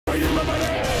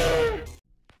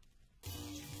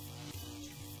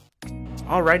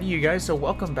Alrighty, you guys, so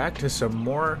welcome back to some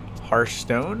more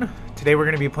Hearthstone. Today we're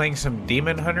going to be playing some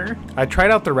Demon Hunter. I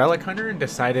tried out the Relic Hunter and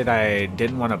decided I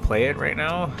didn't want to play it right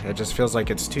now. It just feels like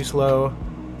it's too slow.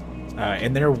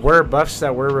 And there were buffs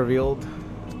that were revealed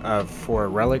for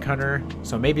Relic Hunter,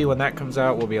 so maybe when that comes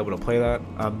out we'll be able to play that.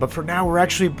 But for now we're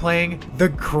actually playing the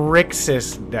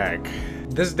KRYXIS deck.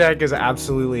 This deck is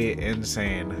absolutely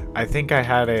insane. I think I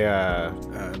had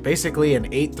basically an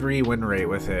 8-3 win rate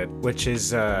with it, which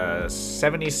is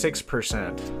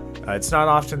 76%. It's not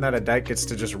often that a deck gets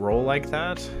to just roll like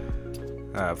that,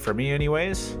 for me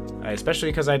anyways,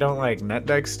 especially because I don't like net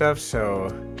deck stuff. So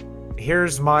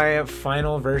here's my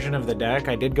final version of the deck.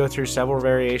 I did go through several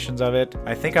variations of it.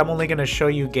 I think I'm only going to show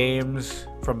you games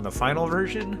from the final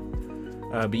version.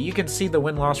 But you can see the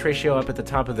win-loss ratio up at the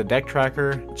top of the deck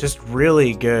tracker. Just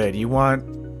really good. You want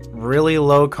really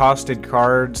low-costed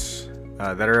cards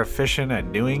that are efficient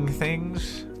at doing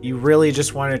things. You really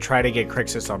just want to try to get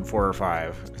KRYXIS on 4 or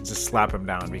 5. And just slap him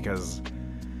down, because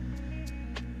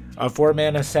a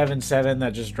 4-mana 7/7 that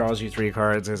just draws you 3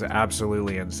 cards is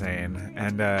absolutely insane.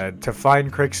 And to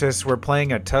find KRYXIS, we're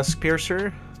playing a Tusk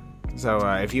Piercer. So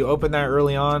if you open that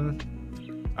early on,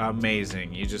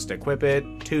 amazing. You just equip it,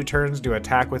 2 turns to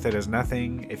attack with it is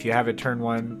nothing. If you have it turn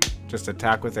 1, just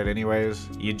attack with it anyways.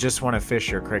 You just want to fish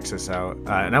your KRYXIS out.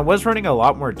 And I was running a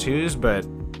lot more 2s, but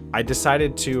I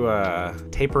decided to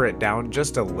taper it down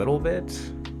just a little bit.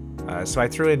 So I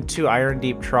threw in 2 Iron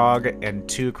Deep Trog and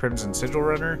 2 Crimson Sigil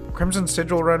Runner. Crimson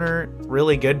Sigil Runner,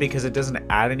 really good because it doesn't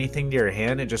add anything to your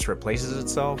hand, it just replaces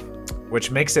itself,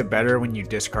 which makes it better when you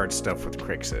discard stuff with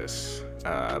KRYXIS.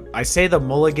 I say the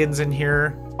mulligans in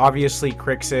here, obviously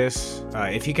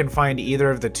KRYXIS, if you can find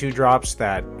either of the 2 drops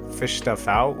that fish stuff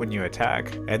out when you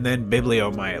attack, and then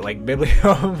Bibliomite. Like,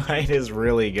 Bibliomite is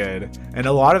really good. And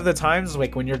a lot of the times,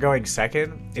 like when you're going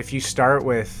second, if you start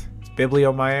with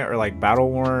Bibliomite or like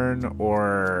Battle Worn,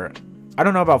 or I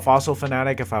don't know about Fossil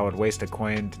Fanatic if I would waste a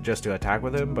coin just to attack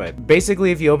with him, but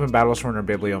basically if you open Battlesworn or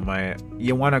Bibliomite,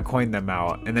 you want to coin them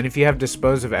out. And then if you have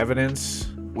Dispose of Evidence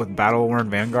with Battle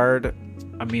Worn Vanguard,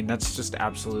 I mean, that's just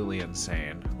absolutely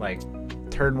insane. Like,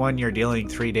 turn 1 you're dealing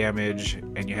 3 damage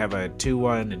and you have a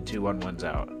 2/1 and 2 1/1s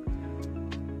out.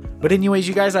 But anyways,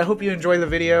 you guys, I hope you enjoy the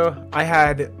video. I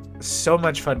had so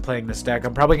much fun playing this deck.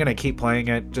 I'm probably going to keep playing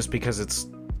it just because it's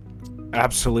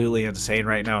absolutely insane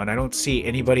right now, and I don't see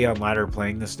anybody on ladder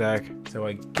playing this deck.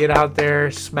 So get out there,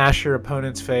 smash your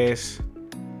opponent's face,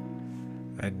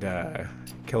 and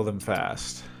kill them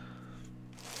fast.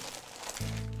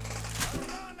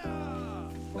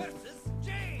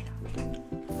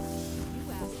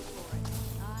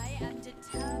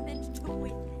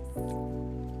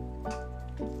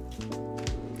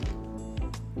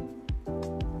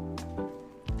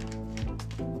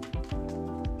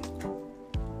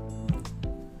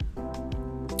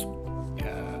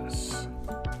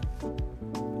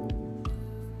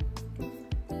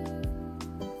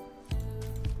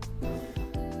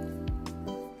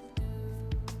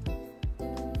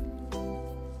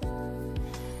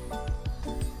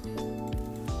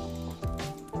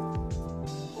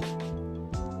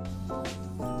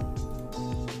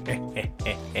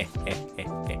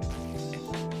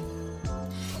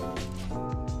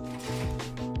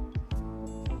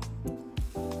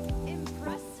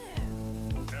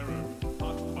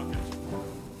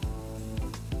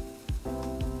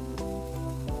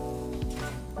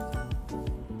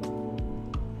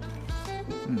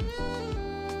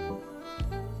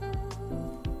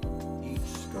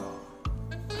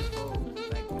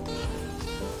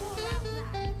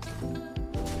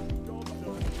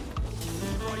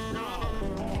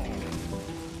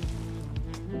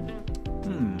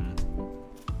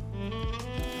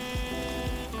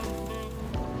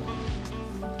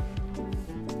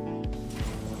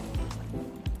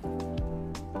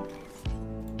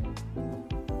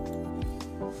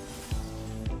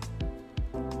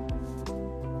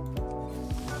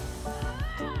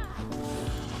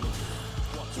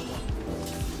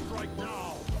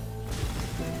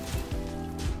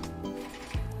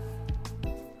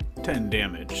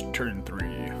 Damage, turn 3.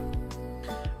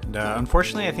 And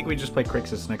unfortunately, I think we just play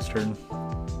KRYXIS next turn.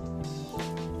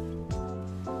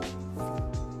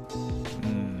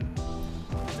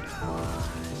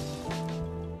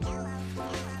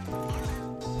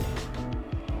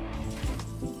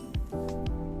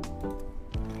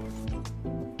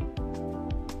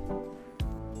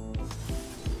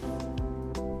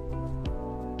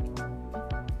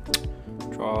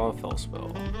 Draw a Fell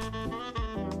Spell.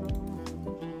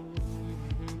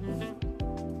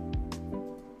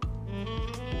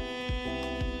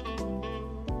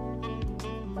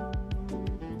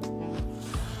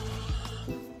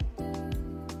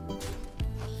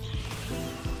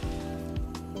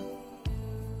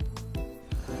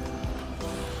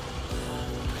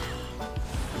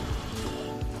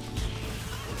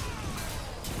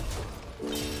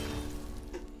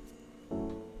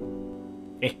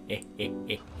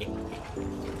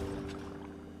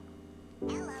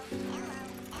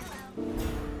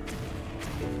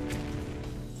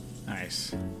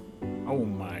 Nice. Oh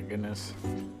my goodness.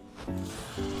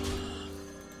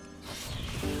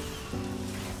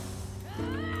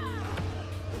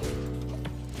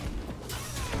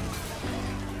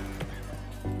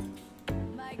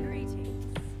 My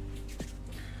greetings.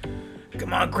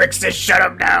 Come on, KRYXIS, shut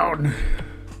him down!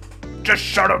 Just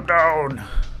shut him down!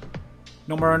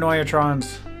 No more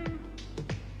Annoyatrons.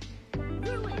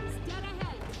 Ruins dead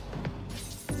ahead.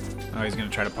 Oh, he's gonna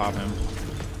try to pop him.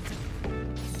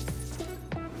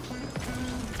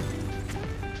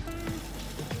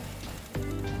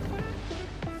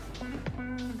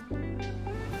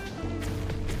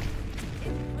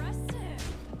 Impressive.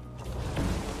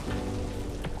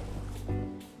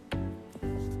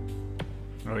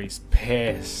 Oh, he's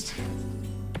pissed.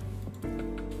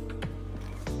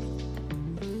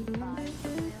 I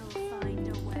will find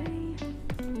a way.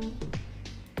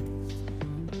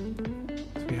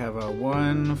 So we have a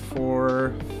 1,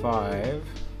 4, 5.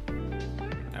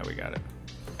 Now we got it.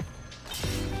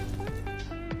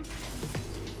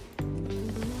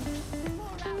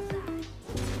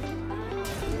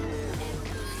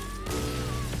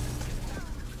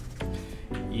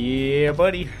 Yeah,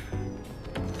 buddy.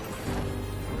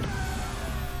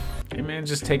 Hey man,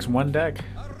 just takes one deck.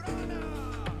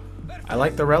 I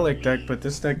like the relic deck, but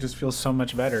this deck just feels so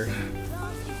much better.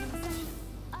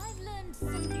 I've learned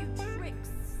some new tricks,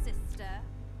 sister.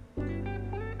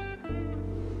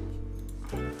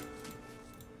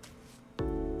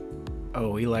 Oh,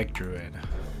 we like Druid.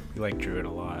 We like Druid a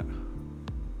lot.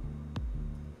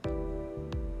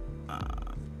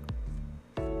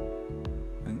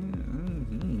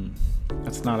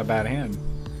 That's not a bad hand.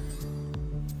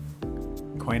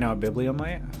 Coin out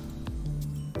Bibliomite?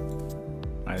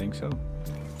 I think so.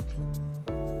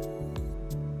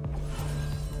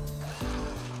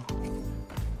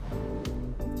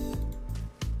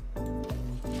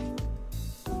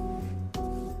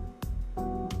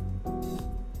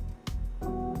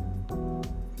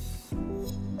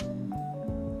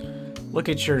 Look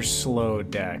at your slow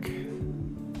deck.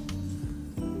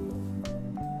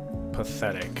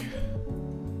 Pathetic.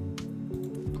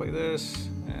 Play this,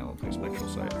 and we'll play Spectral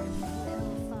Sight.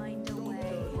 We'll find a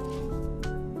way.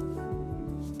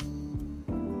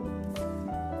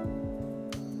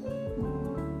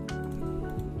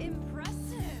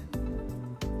 Impressive.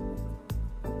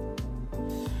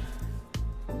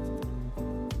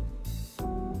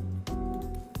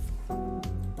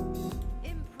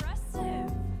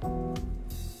 Impressive.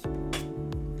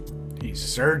 He's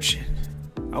searching.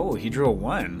 Oh, he drew a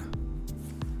 1.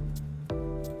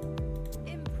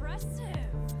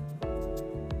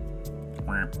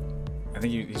 I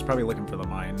think he's probably looking for the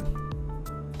mine.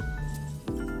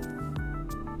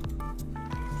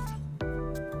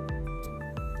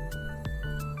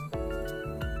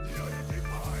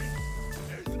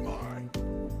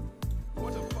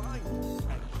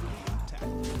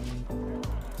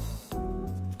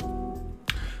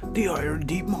 The Iron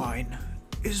Deep Mine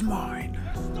is mine.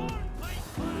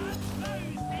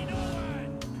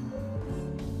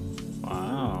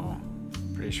 Wow.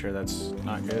 Pretty sure that's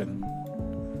not good.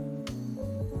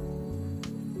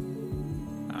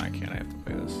 I can't, I have to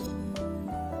play this.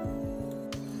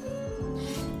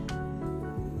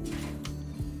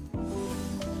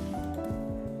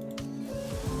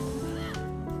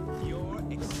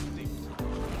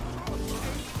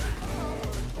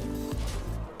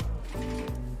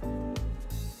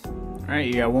 Alright,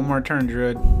 you got one more turn,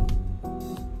 Druid.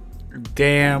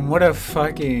 Damn, what a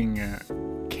fucking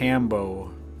cambo.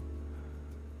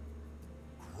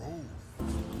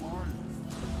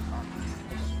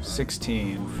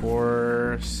 16,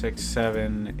 4, 6,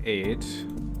 7, 8.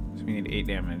 So we need 8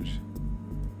 damage.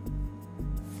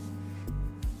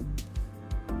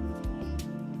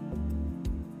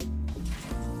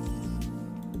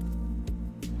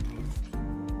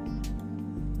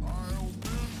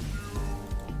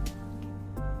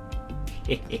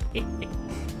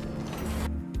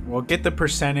 We'll get the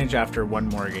percentage after one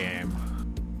more game.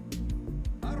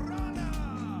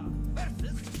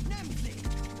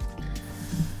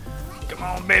 Come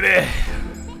on, baby! I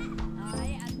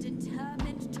am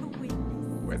determined to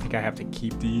win. I think I have to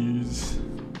keep these.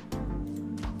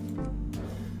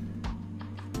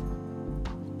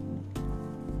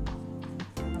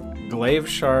 Glaive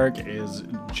Shark is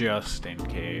just in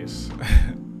case.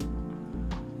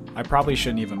 I probably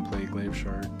shouldn't even play Glaive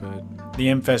Shark, but the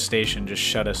infestation just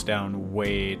shut us down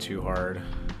way too hard.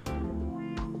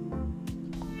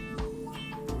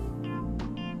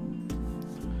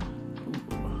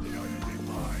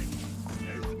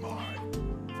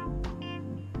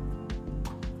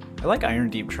 I like Iron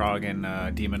Deep Trog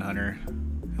and Demon Hunter.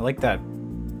 I like that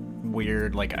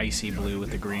weird, like, icy blue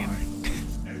with the green.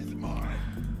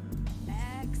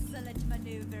 Excellent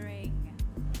maneuvering.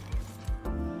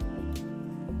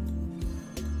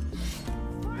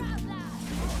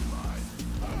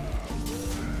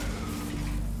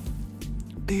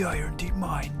 The Iron Deep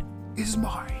Mine is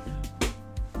mine.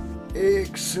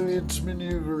 Excellent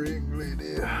maneuvering,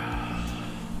 lady.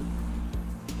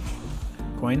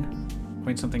 Coin?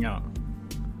 Point something out.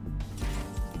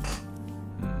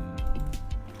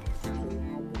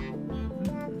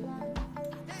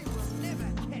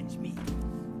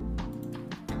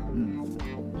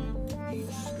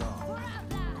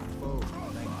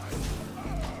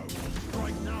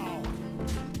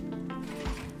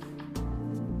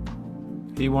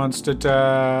 He wants to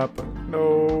tap.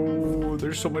 No,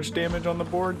 there's so much damage on the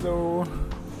board though.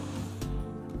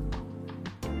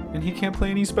 And he can't play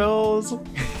any spells.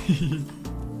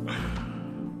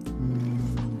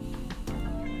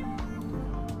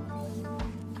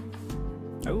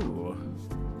 Oh.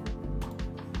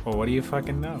 Well, what do you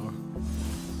fucking know?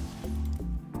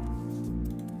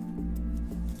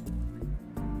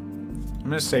 I'm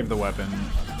gonna save the weapon.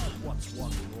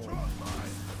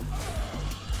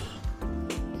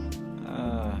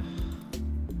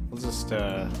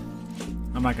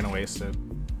 I'm not gonna waste it.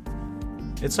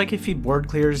 It's like if he board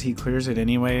clears, he clears it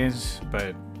anyways,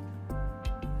 but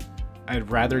I'd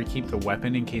rather keep the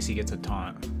weapon in case he gets a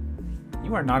taunt.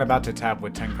 You are not about to tap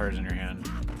with 10 cards in your hand.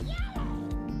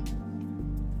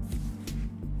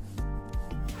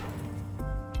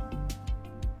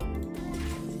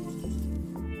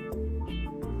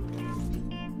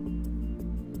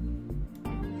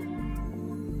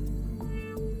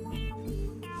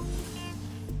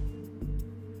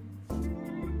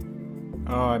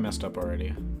 Oh, I messed up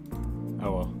already.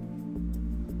 Oh well.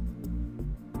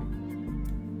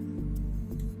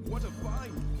 What a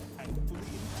find!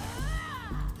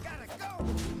 Gotta go!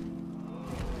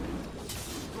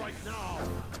 Right now!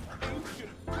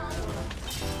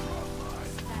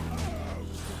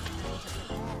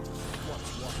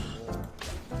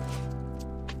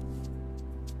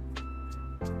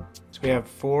 So we have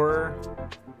 4,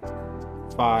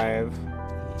 5.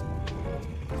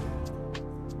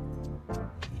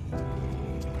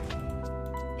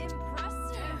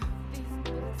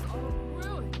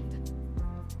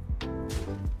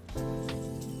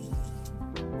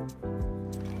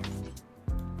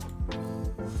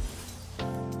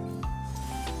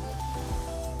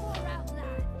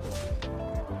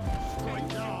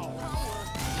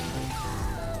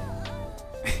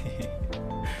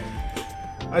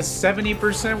 A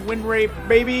 70% win rate,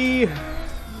 baby!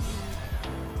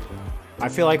 I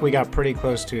feel like we got pretty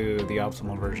close to the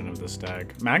optimal version of this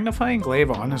deck. Magnifying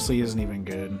Glaive honestly isn't even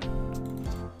good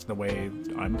the way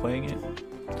I'm playing it.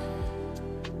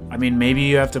 I mean, maybe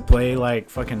you have to play like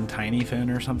fucking Tiny Fin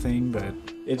or something, but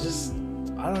it just,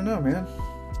 I don't know, man.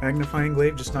 Magnifying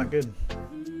Glaive just not good.